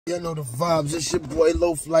You know the vibes. It's your boy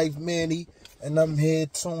Loaf Life Manny, and I'm here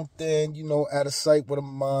tuned in, out of sight with a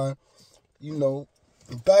mind.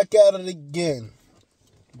 Back at it again.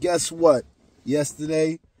 Guess what?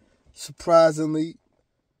 Yesterday, surprisingly,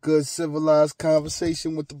 good civilized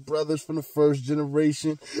conversation with the brothers from the first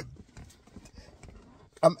generation.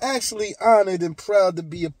 I'm actually honored and proud to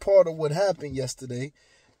be a part of what happened yesterday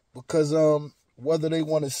because whether they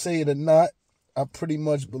want to say it or not, I pretty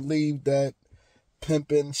much believe that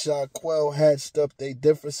Pimp and Shaquille hatched up their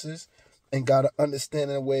differences and got an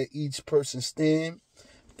understanding of where each person stand.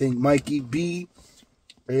 I think Mikey B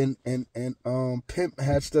and Pimp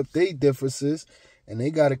hatched up their differences and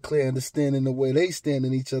they got a clear understanding of where they stand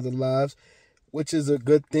in each other's lives, which is a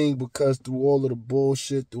good thing because through all of the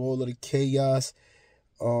bullshit, through all of the chaos,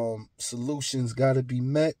 solutions got to be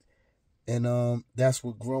met, and that's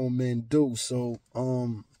what grown men do. So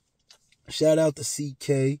shout out to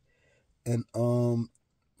CK and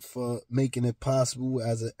for making it possible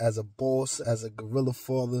as a boss, as a guerrilla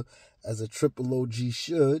father, as a triple OG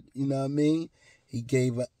should, you know what I mean? He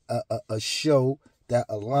gave a show that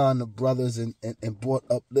aligned the brothers and brought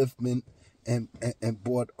upliftment and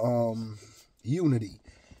brought unity.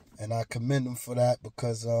 And I commend him for that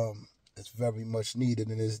because it's very much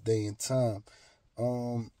needed in this day and time.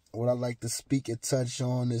 What I like to speak and touch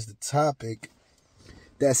on is the topic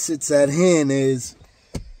that sits at hand is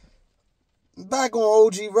back on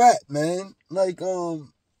OG rap, man. Like, I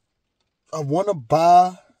want to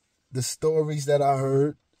buy the stories that I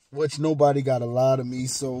heard, which nobody got a lot of me,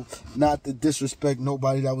 so not to disrespect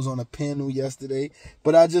nobody that was on a panel yesterday,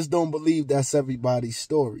 but I just don't believe that's everybody's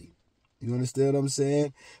story. You understand what I'm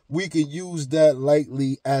saying? We can use that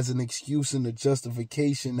lightly as an excuse and a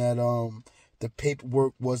justification that the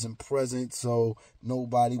paperwork wasn't present, so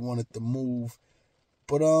nobody wanted to move.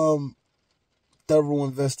 But thorough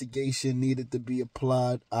investigation needed to be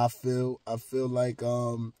applied. I feel like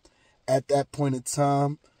at that point in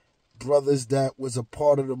time, brothers that was a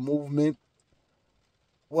part of the movement.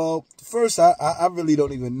 Well, first, I really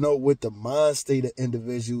don't even know what the mind state of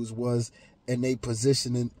individuals was and they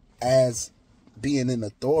positioning as being in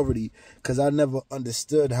authority, because I never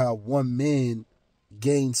understood how one man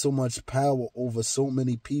gained so much power over so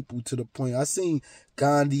many people to the point. I seen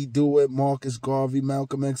Gandhi do it, Marcus Garvey,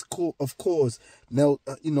 Malcolm X, of course,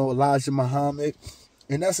 Elijah Muhammad.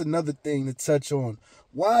 And that's another thing to touch on.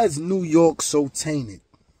 Why is New York so tainted?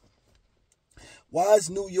 Why is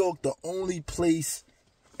New York the only place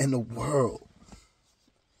in the world?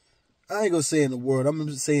 I ain't gonna say in the world, I'm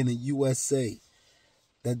just saying the USA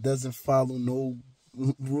that doesn't follow no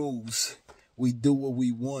rules. We do what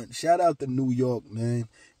we want. Shout out to New York, man.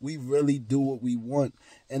 We really do what we want.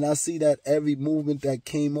 And I see that every movement that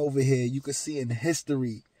came over here, you could see in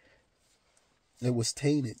history, it was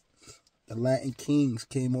tainted. The Latin Kings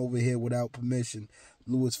came over here without permission.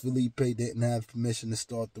 Louis Felipe didn't have permission to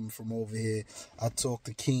start them from over here. I talked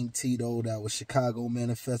to King Tito, that was Chicago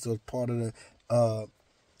Manifesto, part of the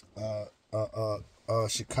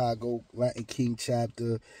Chicago Latin King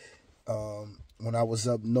chapter. When I was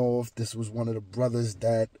up north, this was one of the brothers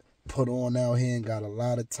that put on out here and got a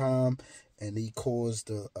lot of time, and he caused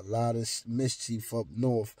a lot of mischief up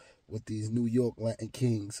north with these New York Latin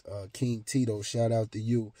Kings. King Tito, shout out to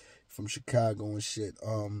you from Chicago and shit.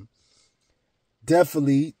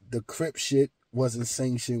 Definitely the Crip shit wasn't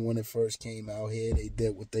sanctioned when it first came out here. They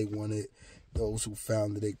did what they wanted. Those who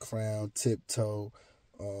founded it, Crown, Tiptoe,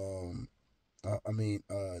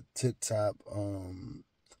 Tip Top,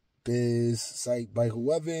 Biz, Psych Bike,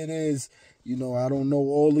 whoever it is, I don't know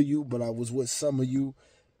all of you, but I was with some of you.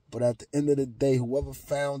 But at the end of the day, whoever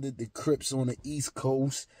founded the Crips on the East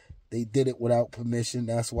Coast, they did it without permission.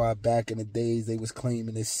 That's why back in the days, they was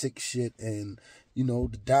claiming this sick shit. And,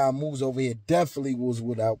 the dime moves over here definitely was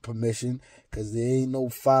without permission, because there ain't no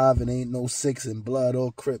 5 and ain't no 6 in blood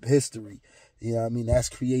or Crip history. You know what I mean? That's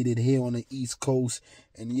created here on the East Coast.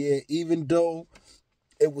 And yeah, even though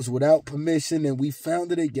it was without permission and we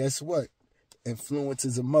founded it, guess what? Influence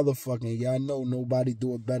is a motherfucking. Y'all know nobody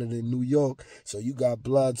do it better than New York. So you got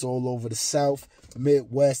bloods all over the South,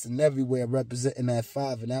 Midwest, and everywhere representing that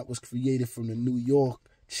 5. And that was created from the New York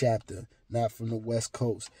chapter, not from the West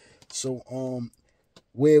Coast. So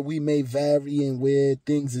where we may vary and where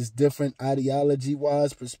things is different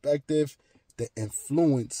ideology-wise perspective, the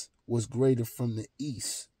influence was greater from the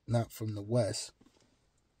East, not from the West.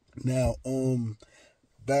 Now,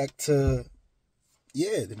 back to,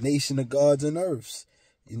 the Nation of Gods and Earths.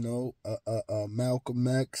 Malcolm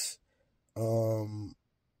X, the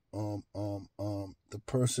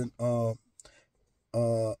person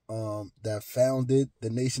that founded the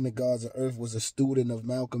Nation of Gods and Earth was a student of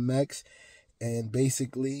Malcolm X, And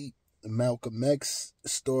basically, Malcolm X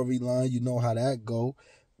storyline, you know how that go.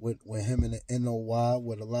 With him and the NOI,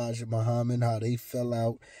 with Elijah Muhammad, how they fell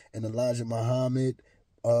out, and Elijah Muhammad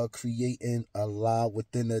creating a law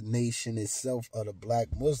within the nation itself of the black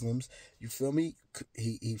Muslims. You feel me?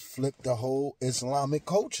 He flipped the whole Islamic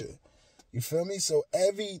culture. You feel me? So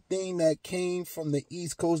everything that came from the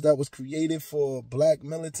East Coast that was created for black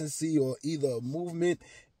militancy or either a movement,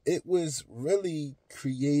 it was really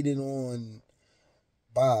created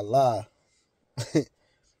by Allah,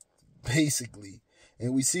 basically.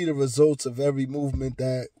 And we see the results of every movement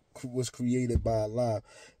that was created by Allah.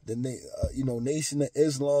 The Nation of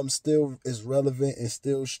Islam still is relevant and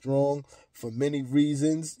still strong for many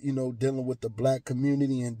reasons. Dealing with the black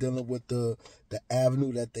community and dealing with the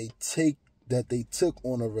avenue that they took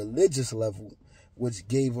on a religious level, which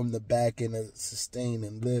gave them the backing to sustain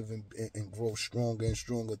and live and grow stronger and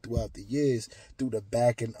stronger throughout the years through the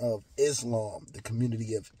backing of Islam, the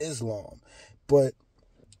community of Islam. But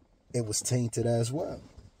it was tainted as well.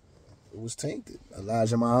 It was tainted.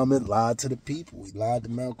 Elijah Muhammad lied to the people. He lied to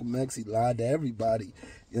Malcolm X. He lied to everybody.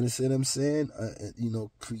 You understand what I'm saying?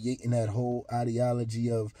 Creating that whole ideology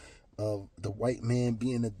of the white man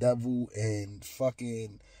being the devil and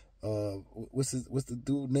fucking what's the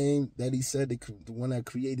dude name that he said, the one that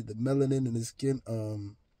created the melanin in his skin?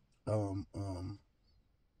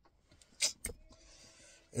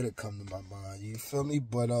 It'll come to my mind. You feel me?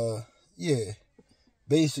 But yeah.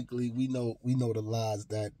 Basically, we know the lies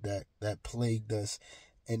that plagued us,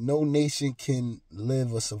 and no nation can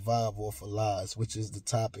live or survive off of lies, which is the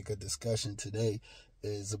topic of discussion today.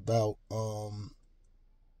 Is about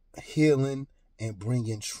healing and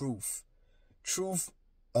bringing truth. Truth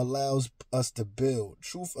allows us to build.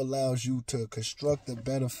 Truth allows you to construct a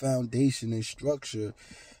better foundation and structure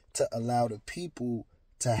to allow the people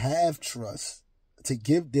to have trust, to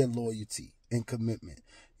give their loyalty and commitment.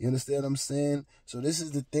 You understand what I'm saying? So this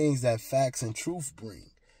is the things that facts and truth bring.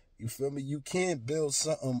 You feel me? You can't build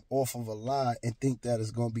something off of a lie and think that it's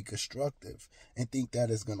going to be constructive and think that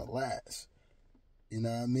it's going to last. You know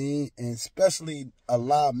what I mean? And especially a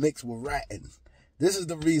lie mixed with ratting. This is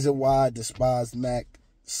the reason why I despised Mac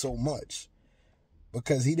so much.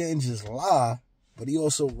 Because he didn't just lie, but he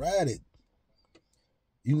also ratted.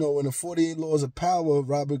 In the 48 Laws of Power,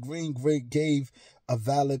 Robert Greene gave a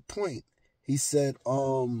valid point. He said,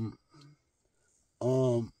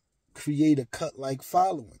 create a cut-like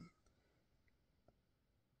following.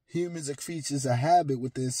 Humans are creatures of habit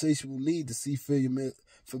with the insatiable need to see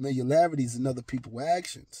familiarities in other people's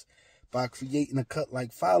actions. By creating a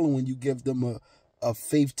cut-like following, you give them a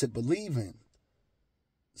faith to believe in.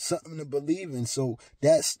 Something to believe in. So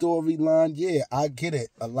that storyline, yeah, I get it.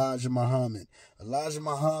 Elijah Muhammad. Elijah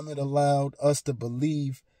Muhammad allowed us to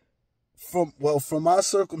believe from our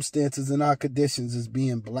circumstances and our conditions as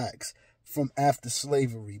being blacks, from after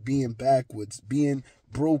slavery, being backwards, being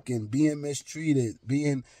broken, being mistreated,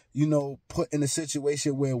 being, put in a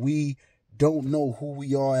situation where we don't know who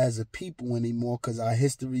we are as a people anymore because our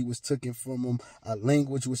history was taken from them, our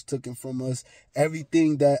language was taken from us.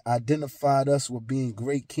 Everything that identified us with being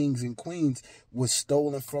great kings and queens was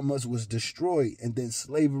stolen from us, was destroyed. And then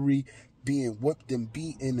slavery, being whipped and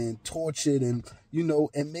beaten and tortured and,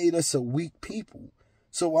 and made us a weak people.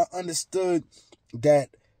 So I understood that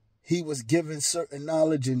he was given certain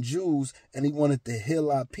knowledge and jewels, and he wanted to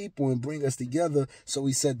heal our people and bring us together. So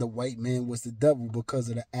he said the white man was the devil because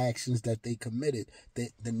of the actions that they committed.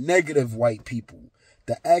 The negative white people,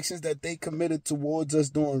 the actions that they committed towards us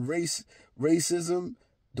during racism,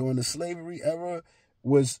 during the slavery era,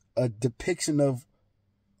 was a depiction of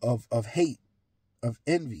hate, of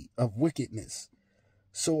envy, of wickedness.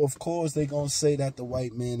 So of course they're gonna say that the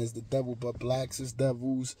white man is the devil, but blacks is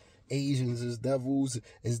devils, Asians is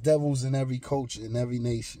devils in every culture, in every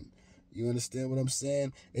nation. You understand what I'm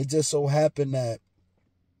saying? It just so happened that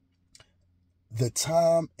the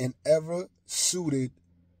time and era suited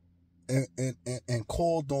and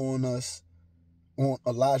called on us, on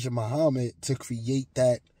Elijah Muhammad, to create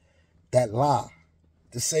that lie.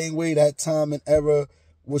 The same way that time and era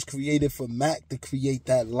was created for Mac to create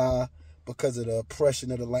that lie because of the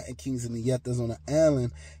oppression of the Latin kings and the Yetas on the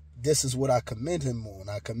island. This is what I commend him on.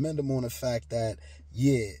 I commend him on the fact that,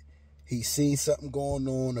 yeah, he seen something going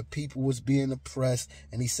on, the people was being oppressed,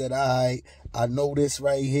 and he said, all right, I know this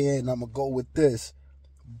right here, and I'm going to go with this.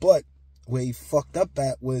 But where he fucked up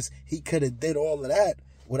at was he could have did all of that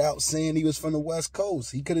without saying he was from the West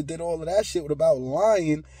Coast. He could have did all of that shit without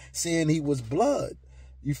lying, saying he was blood.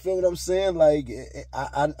 You feel what I'm saying? Like,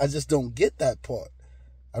 I just don't get that part.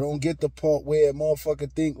 I don't get the part where a motherfucker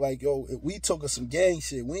think like, yo, we talking some gang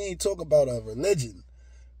shit. We ain't talking about a religion.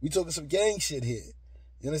 We talking some gang shit here.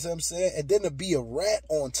 You understand what I'm saying? And then to be a rat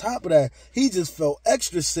on top of that, he just felt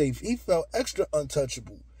extra safe. He felt extra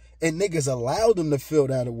untouchable. And niggas allowed him to feel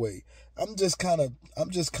that away. I'm just kind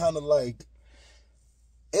of like,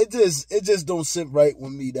 it just don't sit right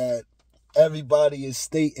with me that everybody is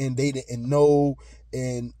stating they didn't know.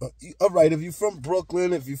 And all right, if you're from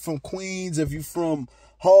Brooklyn, if you're from Queens, if you're from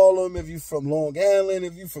Harlem, if you're from Long Island,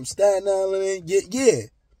 if you're from Staten Island, yeah,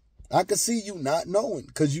 I can see you not knowing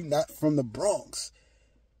because you're not from the Bronx.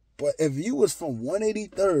 But if you was from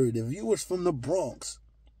 183rd, if you was from the Bronx,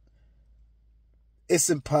 it's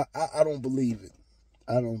I don't believe it.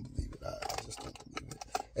 I don't believe it. I just don't believe it.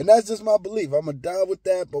 And that's just my belief. I'm going to die with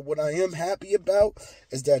that. But what I am happy about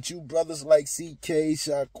is that you brothers like CK,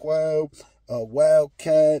 Shaquille,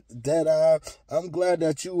 Wildcat, Deadeye, I'm glad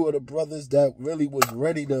that you are the brothers that really was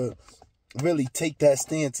ready to really take that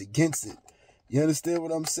stance against it. You understand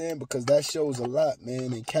what I'm saying? Because that shows a lot,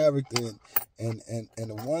 man, in character and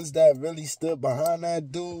the ones that really stood behind that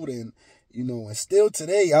dude. And, you know, and still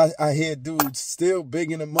today, I hear dudes still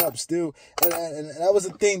bigging him up, still. And that was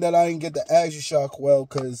the thing that I didn't get to ask you, Shaquille,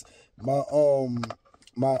 because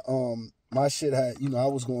my shit had, you know, I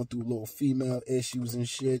was going through little female issues and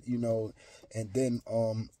shit, you know, and then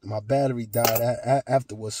my battery died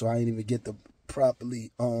afterwards, so I didn't even get to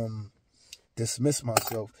properly dismiss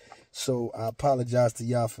myself. So I apologize to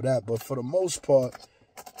y'all for that. But for the most part,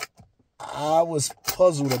 I was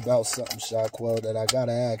puzzled about something, Shaquille, that I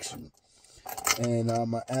gotta ask you. And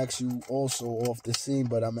I'm going to ask you also off the scene,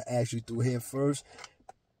 but I'm going to ask you through here first.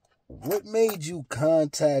 What made you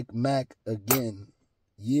contact Mac again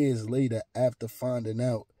years later after finding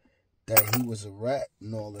out that he was a rat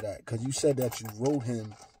and all of that? Because you said that you wrote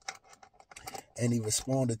him and he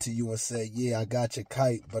responded to you and said, yeah, I got your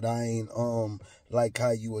kite, but I ain't like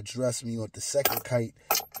how you addressed me on the second kite,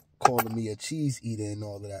 calling me a cheese eater and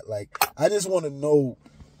all of that. Like, I just want to know,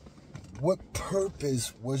 what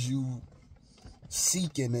purpose was you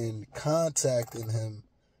seeking and contacting him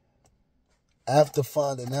after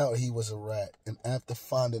finding out he was a rat and after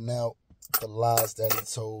finding out the lies that he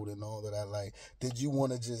told and all of that? Like, did you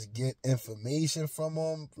want to just get information from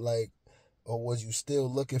him, like, or was you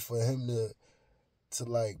still looking for him to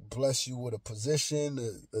like bless you with a position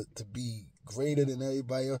to be greater than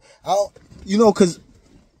everybody else? You know, because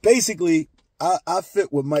basically I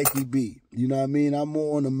fit with Mikey B. You know what I mean? I'm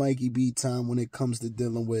more on the Mikey B time when it comes to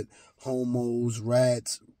dealing with homos,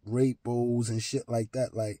 rats, rapos, and shit like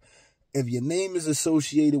that. Like, if your name is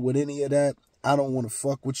associated with any of that, I don't want to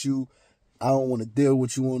fuck with you. I don't want to deal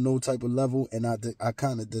with you on no type of level, and I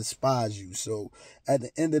kind of despise you. So at the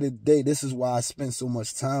end of the day, this is why I spend so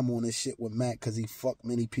much time on this shit with Mac, because he fucked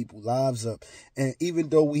many people's lives up. And even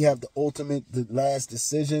though we have the last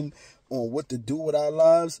decision on what to do with our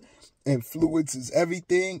lives, influence is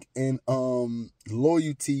everything, and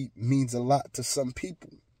loyalty means a lot to some people.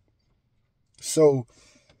 So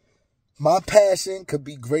my passion could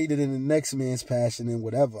be greater than the next man's passion and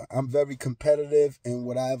whatever. I'm very competitive, and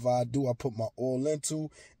whatever I do, I put my all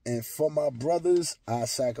into. And for my brothers, I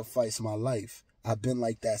sacrifice my life. I've been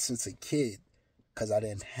like that since a kid because I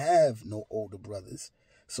didn't have no older brothers.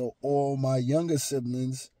 So all my younger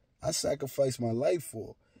siblings, I sacrificed my life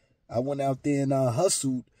for. I went out there and I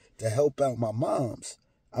hustled to help out my moms.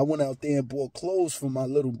 I went out there and bought clothes for my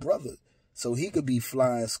little brother so he could be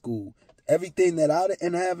flying school. Everything that I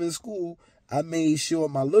didn't have in school, I made sure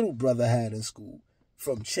my little brother had in school.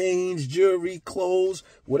 From chains, jewelry, clothes,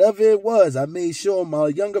 whatever it was, I made sure my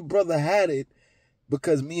younger brother had it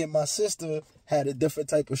because me and my sister had a different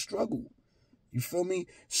type of struggle. You feel me?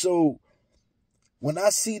 So when I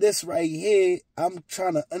see this right here, I'm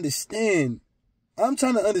trying to understand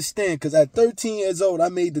because at 13 years old, I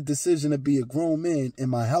made the decision to be a grown man in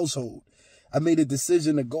my household. I made a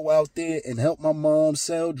decision to go out there and help my mom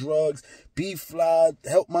sell drugs, be fly,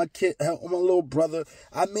 help my kid, help my little brother.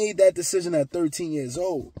 I made that decision at 13 years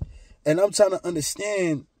old. And I'm trying to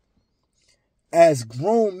understand, as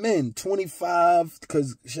grown men, 25,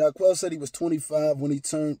 because Shaquille said he was 25 when he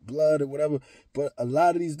turned blood or whatever, but a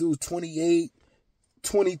lot of these dudes, 28,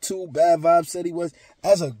 22, Bad Vibes said he was.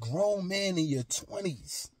 As a grown man in your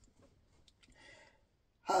 20s,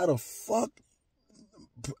 how the fuck...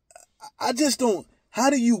 I just don't... How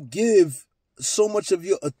do you give so much of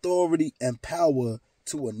your authority and power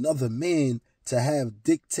to another man to have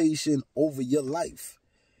dictation over your life?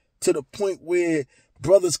 To the point where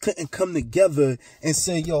brothers couldn't come together and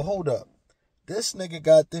say, yo, hold up. This nigga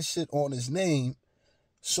got this shit on his name,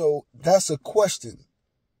 so that's a question.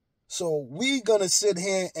 So we gonna sit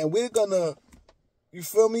here and we're gonna, you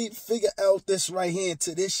feel me, figure out this right here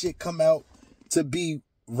until this shit come out to be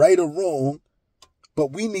right or wrong.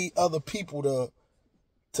 But we need other people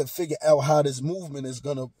to figure out how this movement is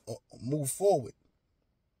going to move forward.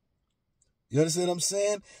 You understand what I'm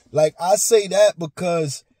saying? Like, I say that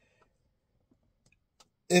because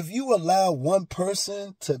if you allow one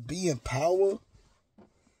person to be in power,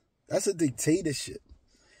 that's a dictatorship.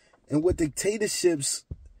 And with dictatorships,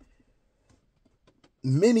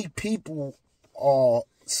 many people are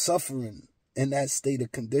suffering in that state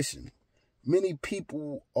of condition. Many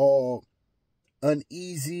people are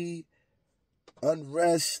uneasy,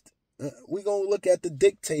 unrest. We're going to look at the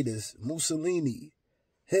dictators: Mussolini,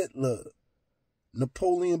 Hitler,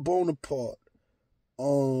 Napoleon Bonaparte,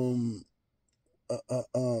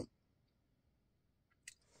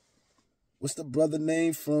 what's the brother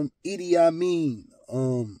name from Idi Amin?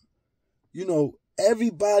 You know,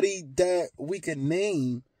 everybody that we can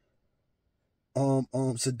name,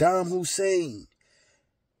 Saddam Hussein,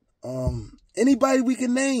 anybody we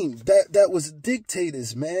can name that was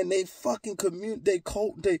dictators, man. They fucking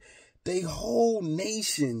they whole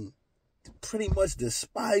nation pretty much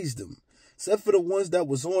despised them, except for the ones that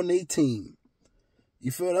was on their team.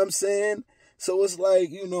 You feel what I'm saying? So it's like,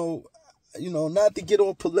 you know, not to get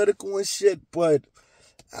all political and shit, but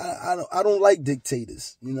I don't like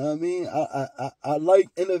dictators. You know what I mean? I like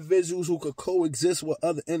individuals who could coexist with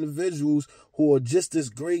other individuals who are just as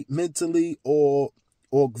great mentally or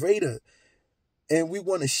greater. And we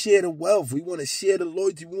want to share the wealth. We want to share the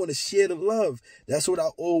loyalty. We want to share the love. That's what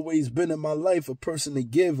I've always been in my life. A person to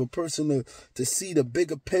give, a person to see the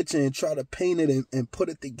bigger picture and try to paint it and put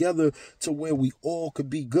it together to where we all could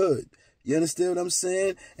be good. You understand what I'm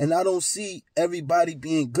saying? And I don't see everybody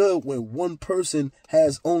being good when one person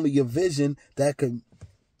has only a vision that could,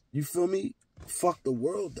 you feel me, fuck the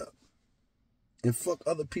world up and fuck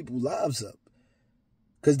other people's lives up.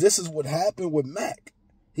 Because this is what happened with Mac.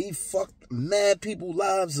 He fucked mad people's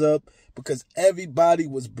lives up because everybody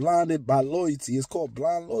was blinded by loyalty. It's called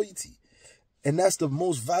blind loyalty. And that's the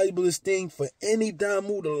most valuablest thing for any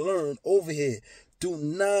Damu to learn over here. Do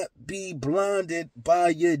not be blinded by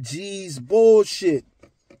your G's bullshit.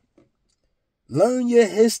 Learn your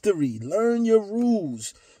history. Learn your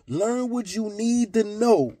rules. Learn what you need to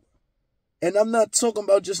know. And I'm not talking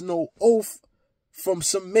about just no oath from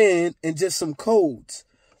some man and just some codes.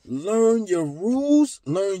 Learn your rules.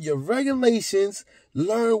 Learn your regulations.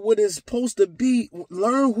 Learn what it's supposed to be.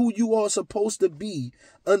 Learn who you are supposed to be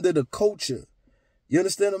under the culture. You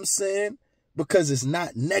understand what I'm saying? Because it's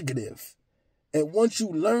not negative. And once you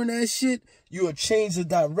learn that shit, you'll change the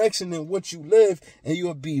direction in which you live, and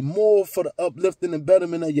you'll be more for the uplifting and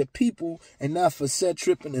betterment of your people and not for set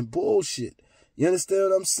tripping and bullshit. You understand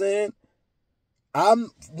what I'm saying?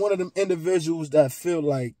 I'm one of them individuals that feel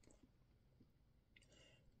like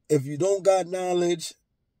if you don't got knowledge,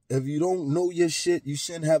 if you don't know your shit, you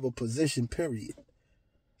shouldn't have a position, period.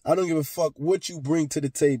 I don't give a fuck what you bring to the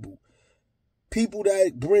table. People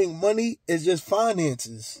that bring money is just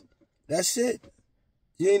finances. That's it.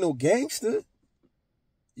 You ain't no gangster.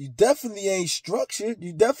 You definitely ain't structured.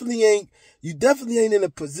 You definitely ain't in a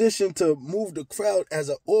position to move the crowd as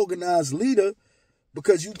an organized leader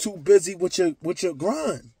because you too busy with your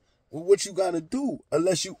grind, with what you gotta do,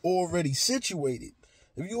 unless you already situated.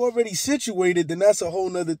 If you already situated, then that's a whole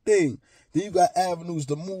nother thing. Then you got avenues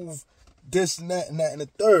to move this and that and that and the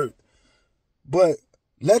third. But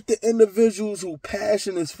let the individuals who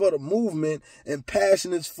passion is for the movement and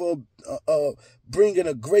passion is for bringing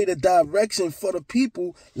a greater direction for the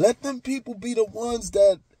people, let them people be the ones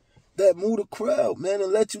that move the crowd, man,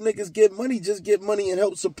 and let you niggas get money. Just get money and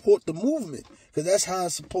help support the movement, because that's how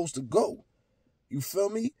it's supposed to go. You feel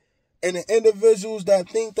me? And the individuals that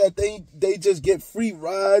think that they just get free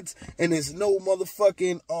rides and there's no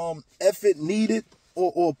motherfucking effort needed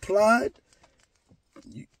or applied,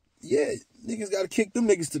 yeah, niggas gotta kick them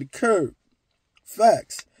niggas to the curb.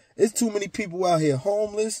 Facts. There's too many people out here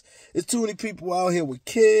homeless. There's too many people out here with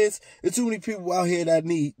kids. There's too many people out here that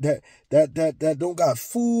need that don't got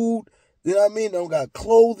food. You know what I mean? They don't got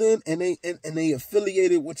clothing, and they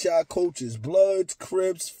affiliated with y'all coaches, Bloods,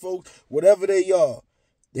 Crips, folks, whatever they are.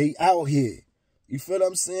 They out here. You feel what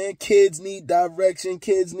I'm saying? Kids need direction.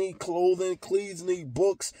 Kids need clothing. Kids need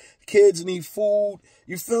books. Kids need food.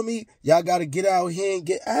 You feel me? Y'all got to get out here and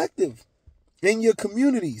get active in your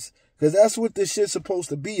communities, because that's what this shit's supposed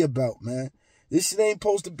to be about, man. This shit ain't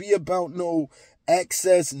supposed to be about no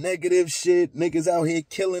excess negative shit. Niggas out here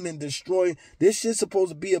killing and destroying. This shit's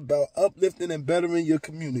supposed to be about uplifting and bettering your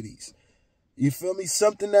communities. You feel me?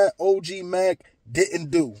 Something that OG Mac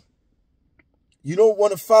didn't do. You don't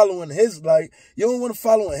want to follow in his light. You don't want to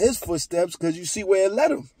follow in his footsteps because you see where it led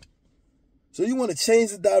him. So you want to change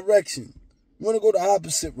the direction. You want to go the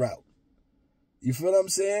opposite route. You feel what I'm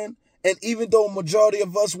saying? And even though a majority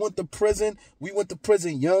of us went to prison, we went to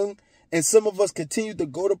prison young, and some of us continued to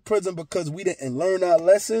go to prison because we didn't learn our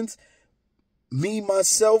lessons. Me,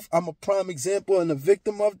 myself, I'm a prime example and a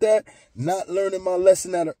victim of that. Not learning my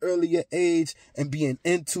lesson at an earlier age and being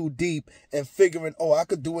in too deep and figuring, oh, I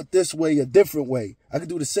could do it this way, a different way. I could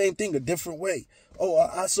do the same thing a different way. Oh,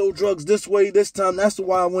 I sold drugs this way this time. That's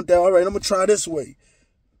why I went there. All right, I'm going to try this way.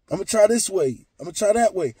 I'm going to try this way. I'm going to try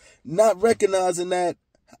that way. Not recognizing that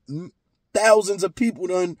thousands of people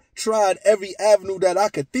done tried every avenue that I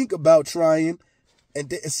could think about trying and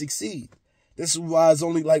didn't succeed. This is why it's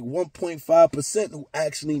only like 1.5% who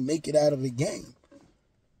actually make it out of the game.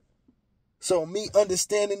 So me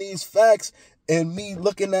understanding these facts and me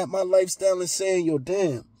looking at my lifestyle and saying, yo,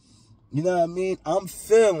 damn, you know what I mean? I'm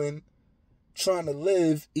feeling trying to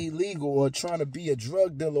live illegal or trying to be a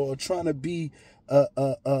drug dealer or trying to be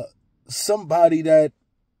somebody that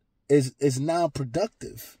is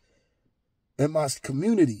non-productive in my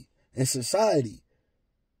community and society.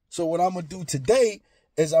 So what I'm going to do today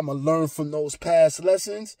is I'm going to learn from those past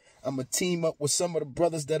lessons. I'm going to team up with some of the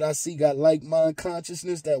brothers that I see got like-mind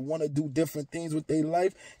consciousness that want to do different things with their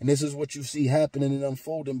life. And this is what you see happening and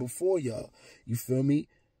unfolding before y'all. You feel me?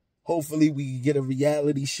 Hopefully we can get a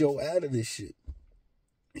reality show out of this shit.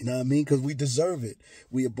 You know what I mean? Because we deserve it.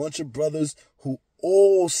 We a bunch of brothers who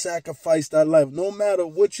all sacrificed our life. No matter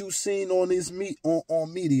what you seen on this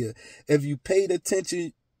on media, if you paid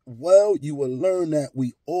attention, well, you will learn that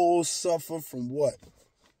we all suffer from what?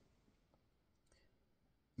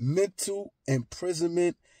 Mental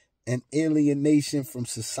imprisonment and alienation from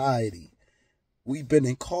society. We've been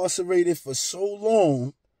incarcerated for so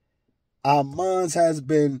long. Our minds has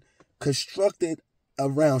been constructed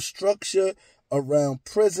around structure, around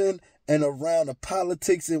prison, and around the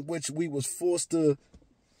politics in which we was forced to,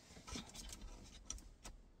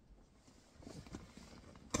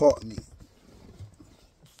 pardon me.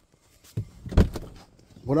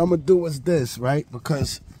 What I'm going to do is this, right?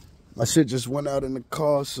 Because my shit just went out in the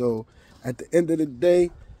car. So at the end of the day,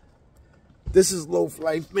 this is Loaf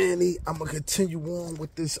Lyfe Manny. I'm going to continue on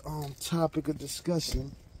with this topic of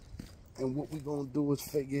discussion. And what we're going to do is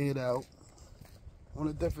figure it out on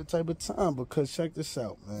a different type of time. Because check this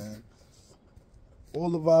out, man.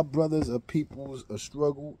 All of our brothers are people's a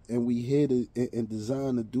struggle. And we here to and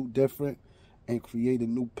design to do different and create a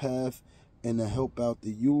new path and to help out the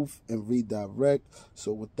youth and redirect.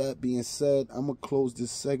 So with that being said, I'm going to close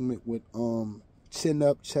this segment with chin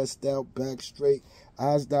up, chest out, back straight,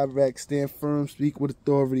 eyes direct, stand firm, speak with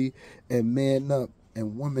authority, and man up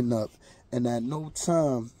and woman up. And at no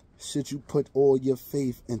time should you put all your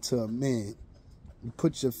faith into a man. You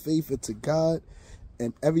put your faith into God,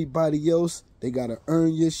 and everybody else, they got to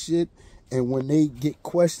earn your shit. And when they get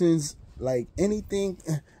questions like anything,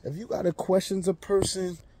 if you got to question a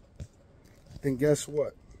person, then guess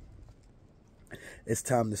what? It's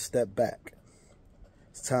time to step back.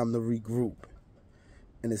 It's time to regroup.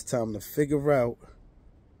 And it's time to figure out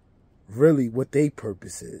really what their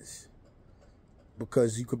purpose is.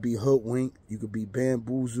 Because you could be hoodwinked, you could be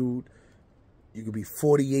bamboozled, you could be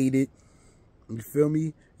 48'd, you feel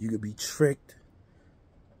me? You could be tricked.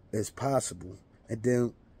 It's possible. And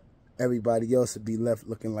then everybody else would be left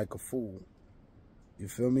looking like a fool. You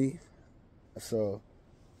feel me? So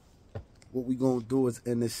what we gonna do is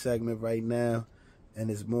end this segment right now, and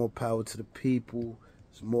there's more power to the people.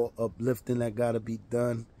 There's more uplifting that gotta be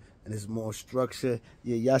done, and there's more structure.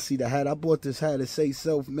 Yeah, y'all see the hat? I bought this hat to say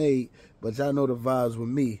self-made, but y'all know the vibes with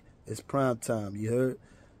me. It's prime time, you heard?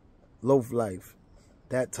 Loaf Lyfe,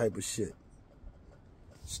 that type of shit.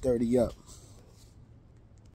 Sturdy up.